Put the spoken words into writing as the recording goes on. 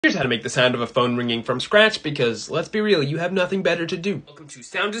Here's how to make the sound of a phone ringing from scratch, because, let's be real, you have nothing better to do. Welcome to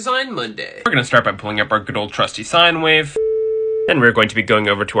Sound Design Monday. We're going to start by pulling up our good old trusty sine wave. Then we're going to be going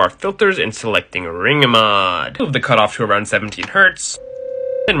over to our filters and selecting Ring Mod. Move the cutoff to around 17 Hertz.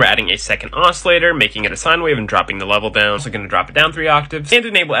 Then we're adding a second oscillator, making it a sine wave and dropping the level down. Also going to drop it down 3 octaves. And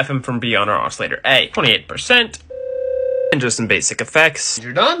enable FM from B on our oscillator A. 28%. And just some basic effects.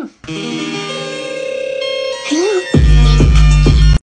 You're done.